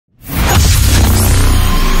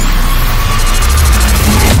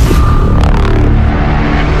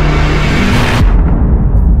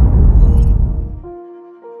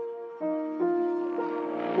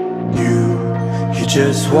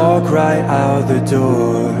just walk right out the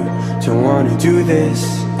door. Don't wanna do this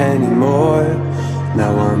anymore.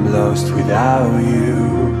 Now I'm lost without you.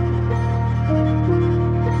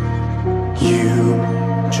 You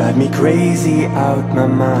drive me crazy out my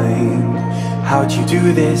mind. How'd you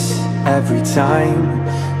do this every time?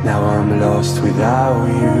 Now I'm lost without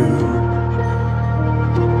you.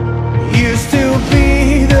 Used to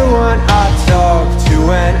be the one I talk to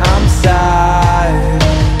when I'm sad.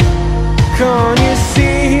 Can't you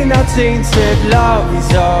see now tainted love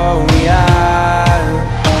is all we have?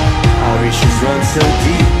 Our issues run so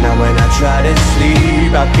deep, now when I try to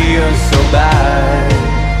sleep I feel so bad.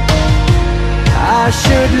 I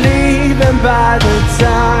should leave and by the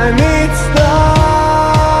time it's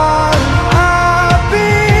done I'll be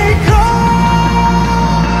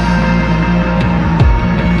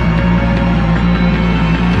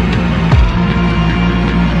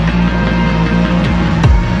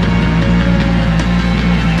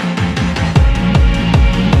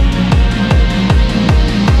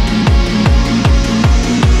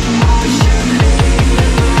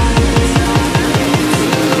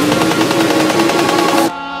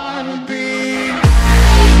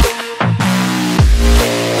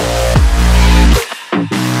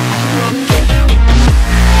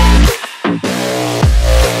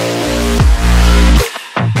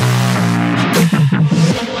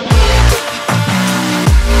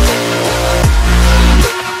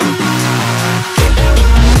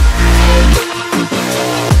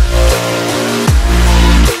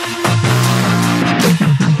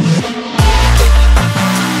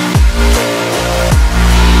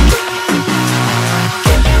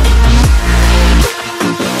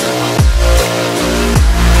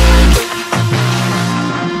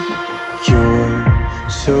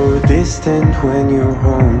distant when you're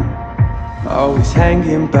home, always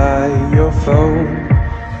hanging by your phone.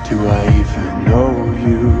 Do I even know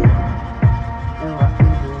you?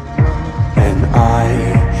 And I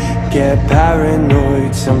get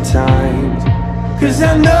paranoid sometimes, 'cause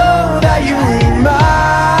I know that you ain't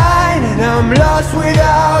mine, and I'm lost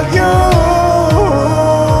without you.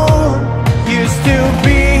 Used to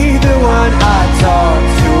be the one I talk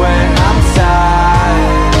to when I'm sad.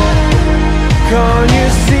 Can't you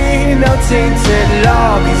see now tainted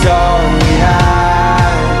love is all